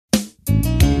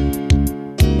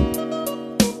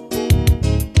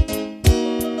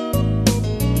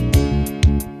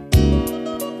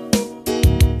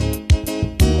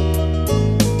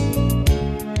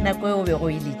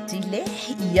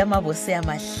ya mabose ya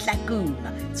Mahlakung.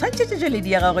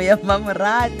 Tshwantšhetšetšeledi ya gago ya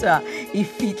Mamorata e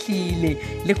fihlile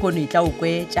le kono e tla o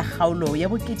kwetša kgaolo ya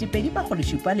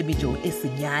bo2,7 le metšo e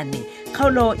senyane.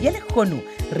 Kgaolo ya lekgono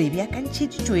re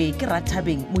beakantšheditšwe ke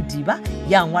Rathabeng Modiba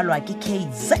ya ngwalwa ke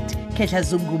KZ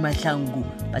Ketlhazungu Mahlangu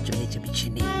ba tšweletše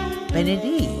metšhineng.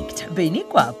 Benedict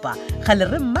Benikwapa ga le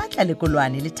re mmatla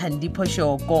lekolwane le Thandipho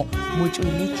Shoko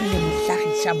motšweletši le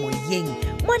mohlagiša moyeng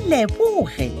mo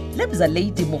Leboge Lebza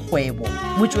Lady Mokgwebo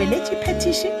motšweletši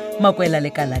Phetiši Makwela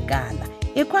Lekalakala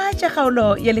e kwa tša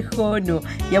kgaolo ya lekgono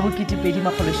ya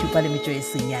bo2,7 le metšo e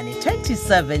senyane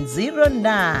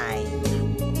 2709.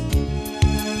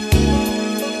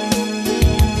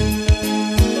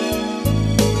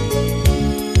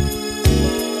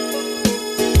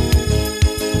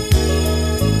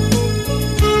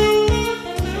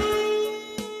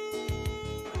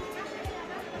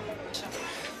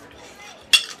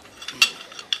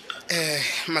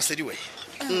 Masedi we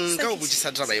nka o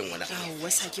botsisa taba e ngwana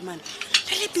wa saki man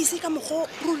le busy ka mogo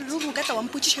ro ka tla wa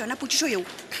mpotsisha yona potsiso yeo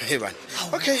he bana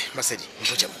okay Masedi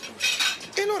mpotse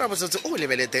e no ra botsotse o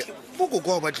lebelete boko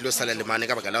go ba dilo sala le mane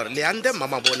ka baka la gore le ande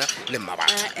mama bona le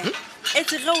mmabatho e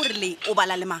tsege o re le o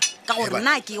bala le ma ka gore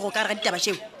nna ke go ka re ditaba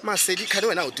sheo Masedi khane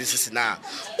wena o twisise na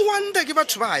o ande ke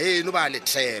batho ba eno ba le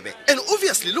thebe and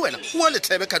obviously le wena o le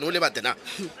thebe khane o le batena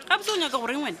ga botsonya ka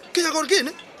gore ngwena ke ya gore ke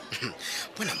ene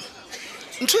bona mo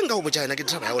ntho nga o botjana ke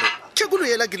taba ya gore ke go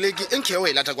loela ke leki enke o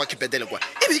elata kwa kipetele kwa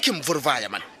e be ke mvorvaya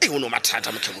man e ono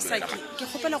mathata mo ke go loela ke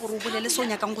gopela gore o bolele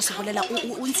sonya ka ngo se bolela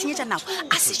o ntshinyetsa nako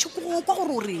a se tshoko kwa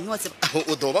gore o reng wa tseba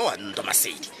o doba wa ndo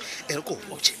Masedi e re go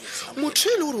botse motho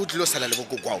ile gore o tlilo sala le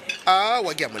boko kwao a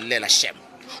wa ke ya mollela shem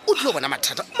o tlilo bona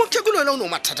mathata mo ke go loela ono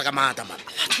mathata ka mata man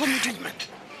batho ba modimo man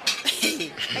hey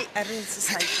a re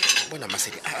se bona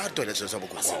Masedi a tole tso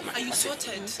boko are you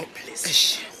sorted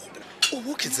o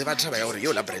boketse ba taba ya gore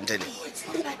yo la Brandon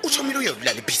o tshomile yo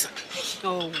la le bisa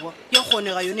yo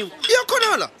gone ga yone ya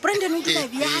khonala Brandon o tla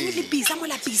bjane le bisa mo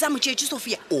la bisa mo tšetše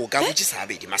Sofia o ka botsisa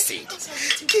abedi Masedi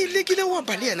ke lekile wa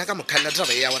bale yana ka mokhalla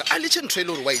taba ya gore a le tšentho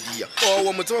ile gore wa idia o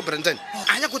wa motse wa Brandon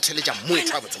a nya go theletša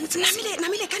motho a botse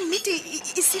namile ka nnete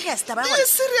e serious taba e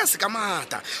serious ka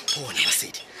mata bona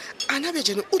Masedi ana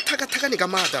bejene o thakathakane ka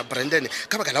mata Brandon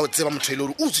ka baka la o tseba motho ile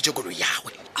gore o tsutse kolo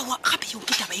yawe awa gape yo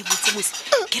ke taba e botse mose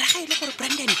ke ra ga ile gore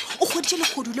Brandon o goditše le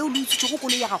khodu le o le utsutse go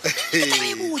kolo ya gago ke taba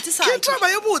e botse sa ke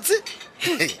taba e botse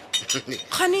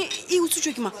gane e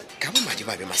utsutšwe ke ma ka bo madi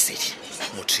ba be Masedi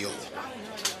motho yo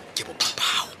ke bo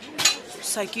papao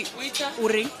saki o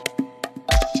reng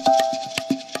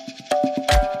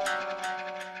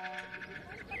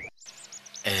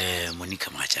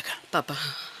Monica Machaka papa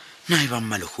na e ba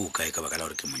Mahlakung ka e ka baka la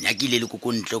gore ke monyakile le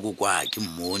kokontle go kwa ke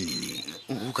mmone ne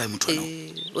o ka motho no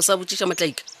o sa botsisha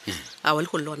Matlaika a wa le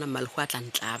go lona Mahlakung a tla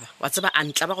ntlaba wa tseba a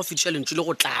ntlaba go fitšhela ntse le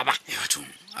go tlaba e batho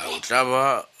a o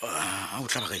tlaba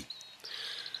kai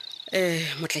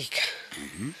Matlaika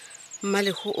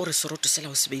Mahlakung o re seroto sela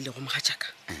o se beile go Machaka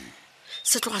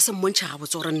se tloga se mmontšha ga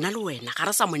botse gore nna le wena ga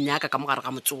re sa monyaka ka mogare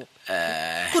ga motsogo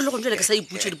go le go njele ke sa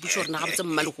iputše diputše gore na ga botse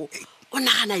Mahlakung o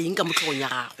nagana eng ka motlhogong ya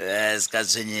gago se ka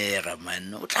tshwenyega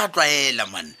man o tla tlwaela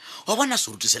man wa bona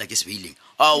seruto sela ke se beileng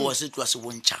aowa se tloa se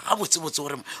bontšha ga botsebotse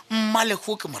gore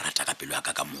Mahlakung ke morata ka pelo ya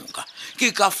ka moka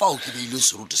ke ka fao ke beileng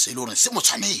seruto se le gore se mo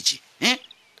tshwanetse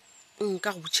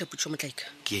nka go botšhaputšo Matlaika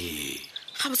ke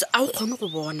ga botse a o kgone go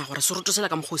bona gore seroto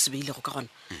sela ka mogo o se beilego ka gona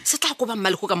se tla koba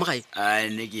Mahlakung ka mogae a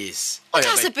nekese o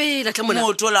tla sepela tla mona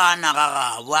motho la ana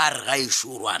ga gabo a re ga e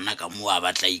šorwana ka mo a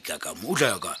batlaika ka mo o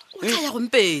tla ka o tla ya go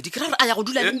Mpedi ke ra gore a ya go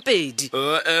dula le Mpedi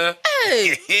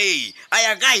a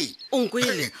ya kae o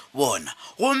nkwele bona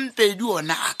go Mpedi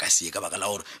ona a ka se ka baka la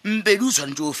gore Mpedi o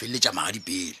tshwanetse o feleletša magadi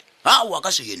pele a wa ka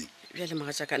sene bjale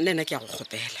Machaka nna ke ya go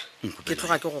kgopela ke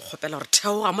tloga ke go kgopela gore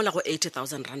theoga mola go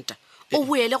 80,000 ranta o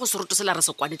boele go seroto sela re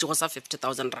se kwanetse go sa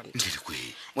 50,000 ranta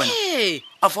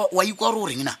afa wa ikwa re o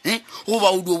reng na go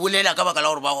ba o di o bolela ka baka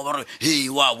la gore ba go ba re he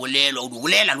wa bolelwa o di o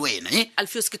bolela le wena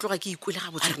Alfios ke tloga ke ikwele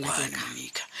ga botsherena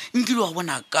Monica nkile wa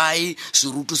bona kae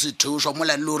seruto se theošwa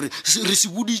mola le gore re se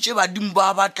boditše badimo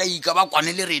ba batlaika ba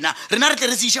kwane le rena re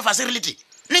tle re se iše fase re lete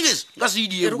nengese ka se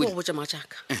idie re go botsa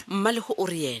Machaka Mahlakung o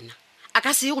re yena a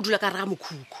ka se ye go dula ka re ga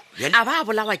mokhukhu a ba a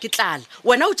bolawa ke tlala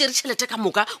wena o tšere tšhelete ka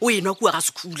moka o enwa kua ga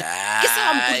sekhula ke se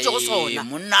ga mokuditše go sona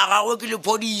monna gagwe ke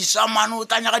lephodisa mane o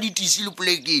tlanyaga ditisi le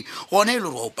polekeng gona e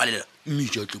le gore go palela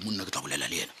mmetšatle monna ke tla bolela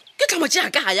le yena ke tla mo tšea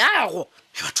ka ga yago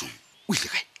e bathong o ile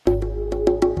kae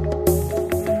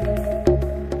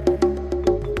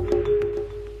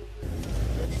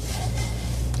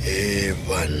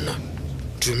banna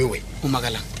Tumiwe o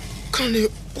magalang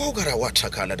kane wa o ka ra wa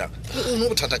thakala da o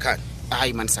no bothata kane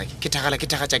ai man sake ke thagala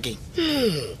tša keng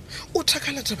o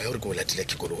thakala taba ya gore ke o latile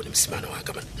kekolone mosimane wa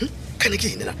ka man kane ke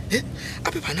ene na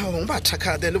ape bana ba bangwe ba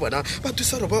thakade le bona ba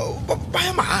thusa gore ba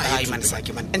ya ai magae man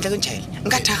sake man entle ke ntšhaele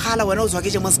nka thagala wena o tswa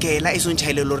ke je mo sekela e so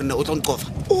ntšhaele le gorene o tlo nkofa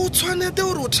o tshwanete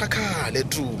gore o thakale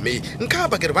tume nka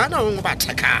ba ke re bana bangwe ba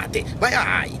thakade ba ya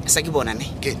ae sa ke bonane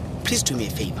Ke? please do me a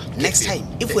favor next time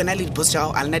if wena le dipost tša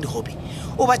gago a lena di-hobby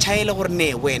o ba tšhaele gore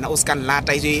ne wena o se ka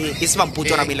nlata e se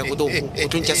bampotse ramele go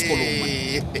tlontša sekolong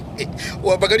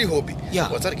wa baka di-hobby Ya.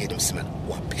 wa tsa re ke ene mosimane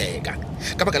wa pheka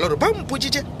ka baka la gore ba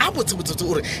mpotsitse a botsebotsetse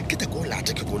gore ke take o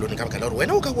late kekolone ka baka la gore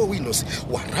wena o ka boa o inose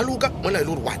wa raloka mola e le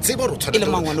gore wa tseba gore E le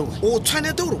mang wa lona? o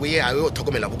tshwanete gore o ye ae o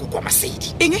tlhokomela boko kwa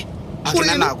masedi enge a ke Gore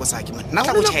na ena- nako sake man nna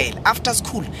tla go tšhaela after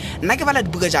school nna ke bala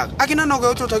dibuka jaaka a ke na nako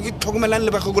ya o tlotla ke tlhokomelang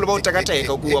le bagekolo ba o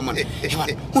takateka kua mona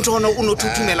motho gona o ne o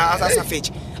thuthumela a sa fetse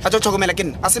a tlo tlhokomela ke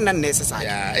nna a se nna nnese sake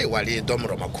ya e wa le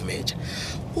domoro makhumetša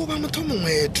o ba motho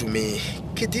mongwe tume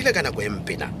ke dile ka nako e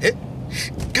mpena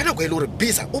ka nako e le gore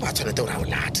bisa o ba tshwanete gore a o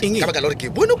late Eng e? ka baka la gore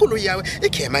ke bone koloi yawe e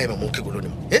ke emaema mo kekolone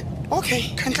mo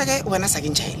okay kantle ke wena sa ke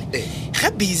ntšhaele Eh. ga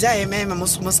bisa emaema mo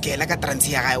sekela ka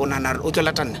transi ya gae o nana o tlo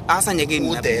lata nna a sa nyake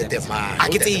o tete man a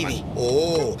ke tsebe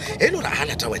o e le gore a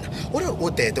lata wena o re o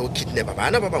tete o kidnapa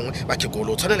bana ba bangwe ba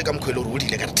kekolo o tshwana le ka mokgwa e le gore o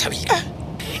dile ka re thabile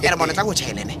ere mone tla go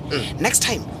tšhaelene next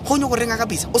time go nye go renga ka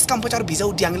bisa o se kampotsa gore bisa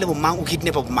o diang le bomang o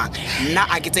kidnapa bomang nna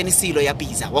a ke tsene selo ya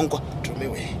bisa wankwa tume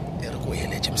we e re ko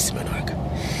eletše mosimane wa ka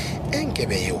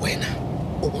enkebe ye wena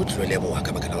o botlolele bo wa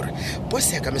ka baka la gore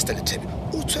bose ya ka mr letebe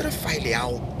o tshwere file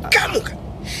yago ka moka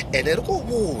ene re ko o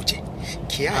botse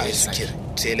ke ya yeso kere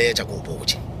theeletša ko o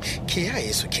botse ke ya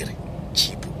yeso kere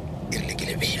chipo e rile ke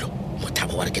lebelo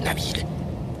mothabo wa re ke nabile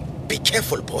be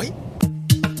careful boy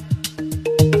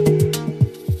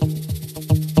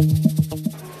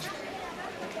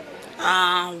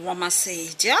wa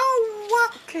masedi aowa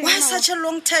why such a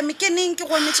long time ke neng ke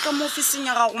gometse ka mo officing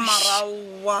ya gago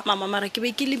maraowa mama mara ke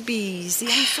be ke le busy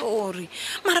I'm sorry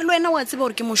mara le wena wa tseba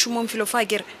gore ke mošomong felo fa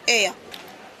kere ea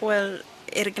well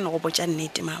e re ke no go botša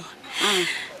nnete mama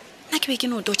nna ke be ke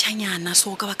no totšhanyana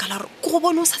so ka baka la gore ke go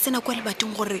bone o sa tsena kwa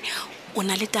lebateng gore o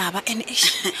na le taba and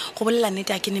go bolela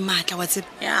nnete a ke ne maatla wa tseba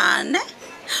yane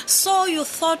so you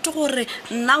thought gore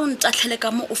nna o ntatlhele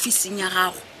ka mo officing ya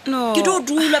gago No. ke do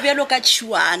dula bjalo ka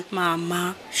tšhiwane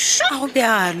mama a go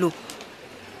bjalo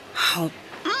ao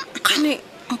kgane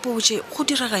mpotse go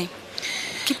dira gae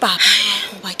ke papa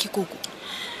goba ke koko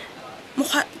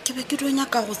mokgwa ke be ke do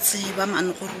nyaka go tseba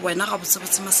mane gore wena ga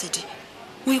botsebotse masedi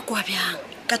o e kwa bjang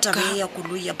ka taba e ya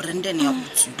koloi ya brandon ya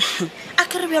botsu a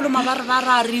ke re bjalo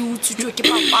mabarebara a re utswitswe ke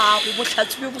papago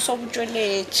botlhatsi bjo bo sa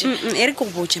botsweletše e re ke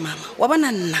go botse mama wa bona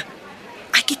nna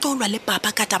a ke tlolwa le papa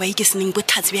ka taba e ke seneng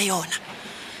botlhatsi bja yona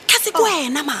tlhatsi ke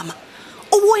wena mama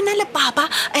o wena le papa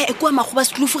kua magoba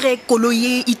sekolofu ge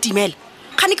koloi e timela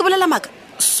kgane ke bolela maaka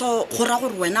so go ra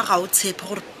gore wena ga o tshepe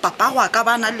gore papa go a ka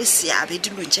bana le seabe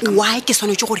dilong tše ka why ke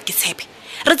swanetse gore ke tshepe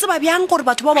re tseba bjang gore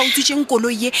batho ba ba utswitseng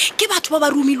koloi ye ke batho ba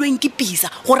ba romilweng ke pisa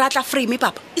gore a tla frame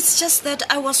papa it's just that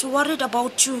I was worried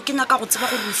about you ke nyaka go tseba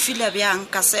gore o feel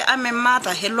bjang ka se I'm a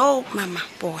mother hello mama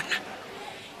bona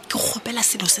ke kgopela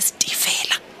selo se se tee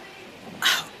fela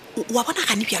wa bona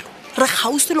gane bjalo re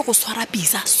gausi le go swara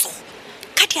pisa so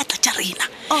ka diatla tša rena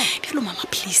bjalo mama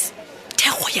please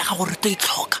thego ya ga gore tlo e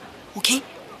tlhoka okay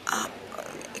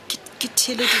ke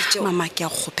theeleditše mama ke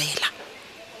a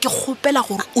kgopela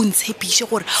gore o ntshepiše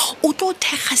gore o tlo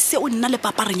thega seo nna le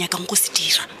papa re nyakang go se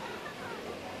dira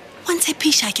wa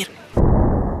ntshepiša kere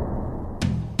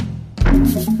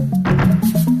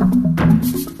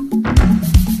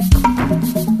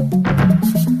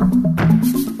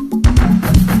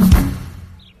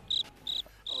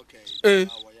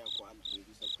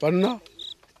banna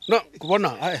na ke bona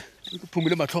ke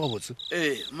phumile matlho ga botse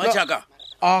Machaka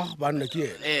banna ke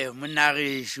ena monna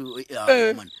gešo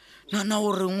nana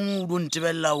o reng o do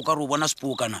ntebelela o ka re o bona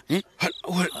sepokana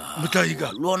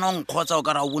motlaika le ona o nkgotsa o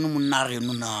ka re a o bone monna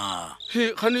geno na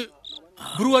he gane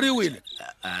buruware e wele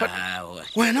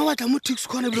wena wa tla mo taxi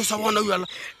kgone ebile o sa bona jala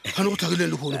gane go tlhagileng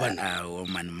le kgono banna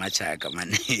man Machaka man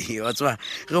wa tseba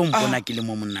ge o mpona ke le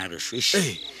mo monna gešo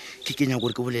ke kenya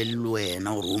gore ke bolele le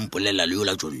wena gore o mpolela le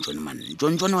yola John man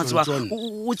John wa tseba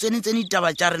o tsene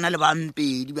ditaba tša rena le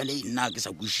bampedi bjale nna ke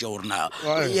sa kwešiša gore na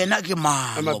yena ke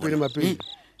mapedi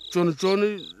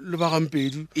tsone le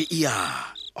bagampedi ya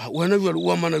wena jale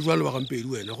o amana jwa le bagampedi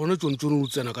wena gona tsone o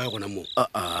tsena kae gona moo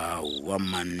wa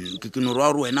man ke no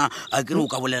ra gore wena a ke re o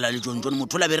ka bolela le John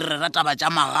motho la be re rera taba tša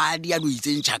magadi a do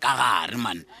itsentšha ka gare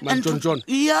man John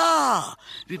ya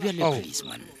bjale please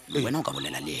man wena o ka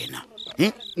bolela le ena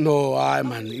no ai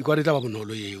man e kwa tla ba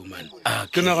bonolo eo man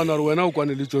ke nagana gore wena o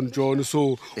kwane le John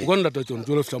so o kwane lata John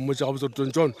le fla mo tsa go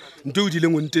botsa John nte o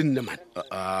dileng o ntenne man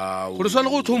gore swa le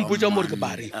go thompotsa mo re ke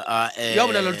bare ya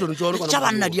bolela le John tša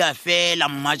banna di a fela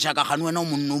Machaka gane wena o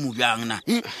monno mo bjang na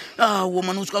wo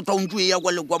man o ska twa untwe ya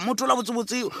kwa le kwa motho la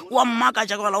botsebotse wa mmaka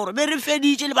tša ka la gore be re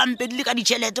feditše le bampedi le ka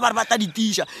ditšhelete ba re bata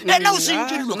ditisha ena o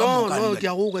sentše dilo ka no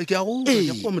ke a go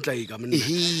motlaika man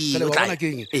ka le bona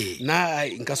keng na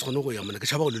nka se gone go ya mona ke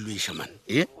tšhaba go le lwesha man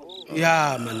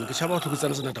ya man ke tšhaba go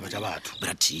tlhokotsana sena taba tša batho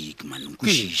bratik man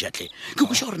nkwešiša tle ke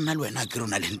kweša gore nna le wena ke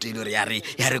rona le nto e le gore ya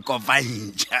re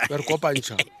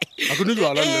kopantšha a ke ne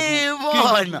jwala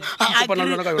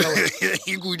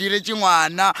ke o diretse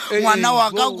ngwana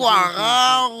wa ka kwa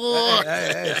gago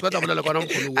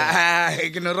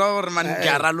ke ne ra gore man ke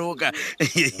a raloka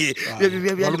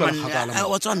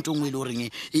wa tswa nto ngwe e le goreng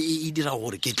e dira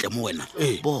gore ke tle mo wena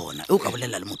bona e o ka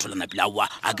bolela le motho lena pele aowa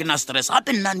a ke na stress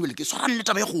gape nnanele ke tshwarane le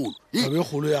taba e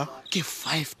golo ya ke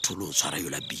 5 to lo tshwara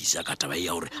yola bisa ka taba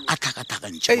ya gore a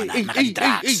tlhakatlhakantšhe ngwana ka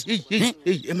di-drugs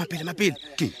mapele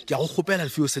ke a go kgopela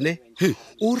lefio sene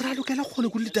o ralokela kgone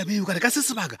ko le tabeo kare ka se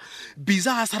sebaka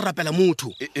bisa a sa rapela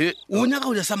motho o nyaka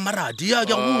go ja sa mmaradi ya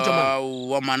ke go botsa man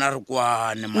wa mana re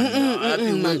kwane man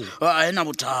a ena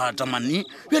bothata manne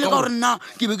bjale ka gore nna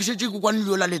ke be ke šetse ke kwane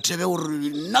le yola lethebe gore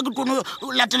nna ke tlono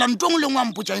latela ntong le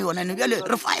ngwampotsa yona ene bjale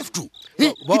re 5-2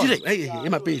 ke dire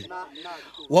mapele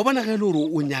wa bona ge le gore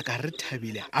o nyaka re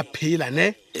thabile a phela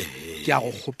ne ke a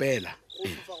go kgopela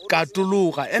ka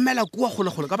tologa emela kua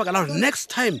kgole ka baka la gore next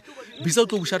time bisa o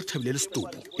tlo buša re thabile le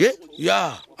stopo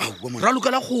ya ra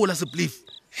lokela gola seplief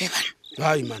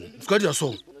hai man se ka dia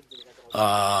song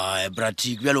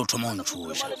bratik bjale o thoma o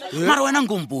ntshoša mara wena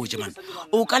nkompotse man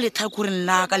o ka letlhakoreng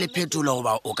la ka le phetola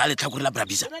goba o ka letlhakore la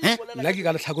brabisa nna ke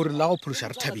ka letlhakoreng la go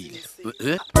phološa re thabile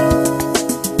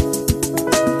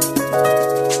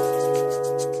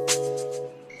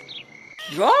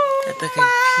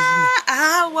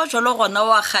wa jalo gona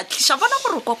wa kgatlhiša bona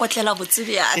gore o kokotlela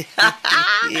botsebjang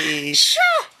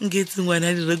nketse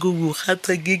ngwana dire ko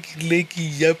bogata ke kile ke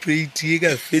ja plate e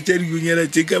ka fetša dionyana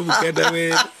tše ka bokana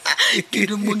wena ke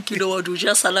di monkile wa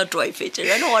duja salad wa e fetša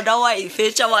jale gona wa e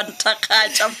fetša wa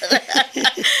nthakgatša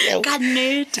ka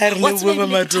nnete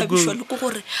watsebele ko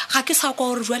gore ga ke sa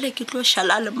kwa gore jale ke tlo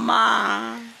šala le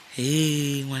mang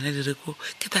ngwana direko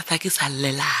ke tata ke sa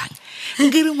llelang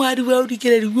nke re ngwadi ba o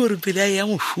dikela di gore pele a ya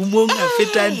mošomong a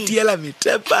feta a ntiela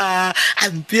metepa a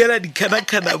mpeela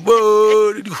dikhana bo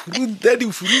dihurunta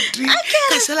difuruti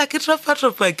ka sela ke tropa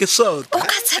ke sota o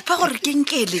ka tshepa gore ke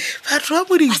nkele batho ba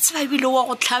modimo a tseba ebile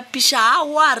wa go tlhapiša a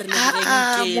wa re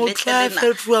motla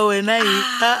fetoa wena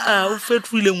o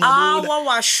fetoile ngwanola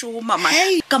wa šoma ma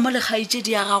ka mo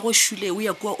lekgaitšedi ya gago šule o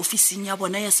ya kua ofising ya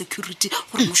bona ya security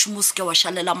gore mošomo o seke wa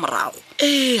šalela morago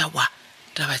awa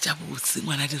taba tša botse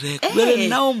ngwana direko bjale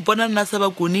nna o mpona nna sa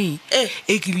bakone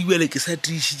e ke lebjale ke sa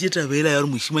tiišitše taba ela ya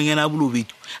gore mošimanyana a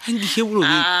bolobedi a nkiše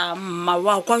bolobedi ma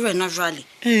wa kwa wena jwale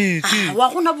wa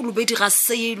gona bolobedi ga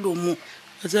selo mo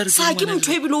sa ke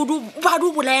motho ebile ba di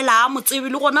o bolaela a motsebe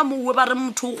le gona mowe ba re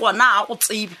motho gona a go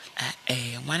tsebe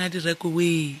ngwana direko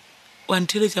we wa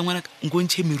ntheletša ngwana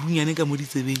nkontšhe merunyane ka mo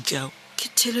ditsebeng tšao ke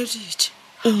theleditše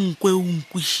onkwe o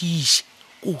nkwešiše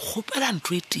ko kgopela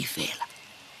ntho e tee fela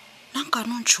nanka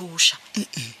no ntshoša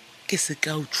ke se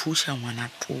ka o tshoša ngwana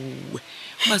towe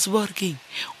ba se ba gore keng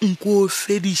nko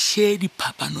fediše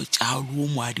diphapano tša lo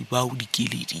moadi ba o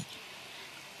dikeledi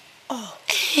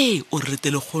o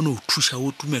retele kgone o thuša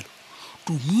o tumelo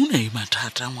tumuna e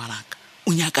mathata ngwanaka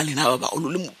o nyaka lena ba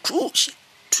bagolo le mothuše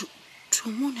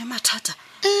tumune mathata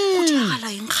o diragala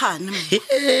engkgane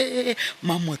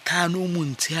mamothano o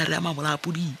montshi a re a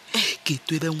mabolapodi ke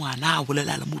twele ngwana a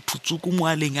bolela le mothutsoko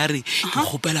moaleng a re ke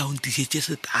kgopela go ntišetse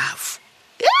setafo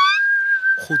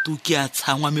go to ke a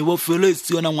tshangwa mebofelo e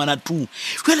se yona ngwana tu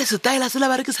jale setaela se la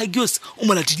ba re ke sa kiose o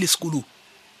mo latile sekolong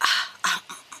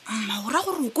maora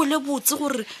gore o kole botse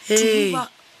gore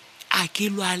a ke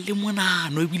lwa le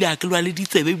monano ebile a ke lwa le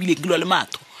ditsebe ebile ke lwa le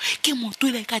matho ke motho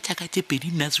ile ka tšaka tše pedi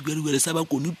nna sebjale sa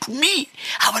bakone tumi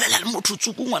a bolela le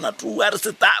mothutsoko ngwana tu a re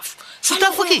setafo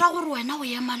ke gore wena o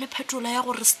ema le phetola ya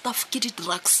gore staff ke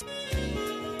di-drugs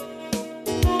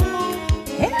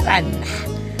banna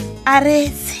a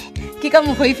retse ke ka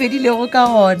mokgwa e fedilego ka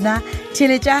gona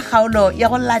theletša kgaolo ya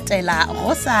go latela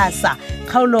go sasa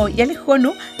kgaolo ya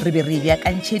lekgono re be re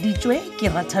beakantšheditšwe ke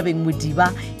Rathabeng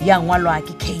Modiba ya ngwalwa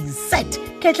ke KZ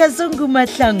Ketlazungu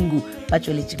Mahlangu ba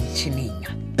tšweletše metšhineng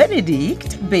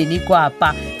Benedict Beni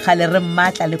Kwapa gale re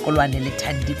mmatla le kolwane le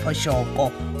Thandi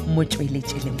Phoshoko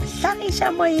motsweletše le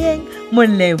mohlagiša moyeng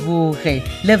moleboge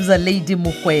lebza lady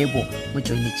mokgwebo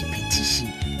motsweletše phetiši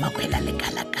makwela le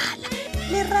kalakala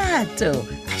lerato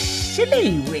a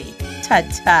šhelewe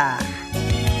thata.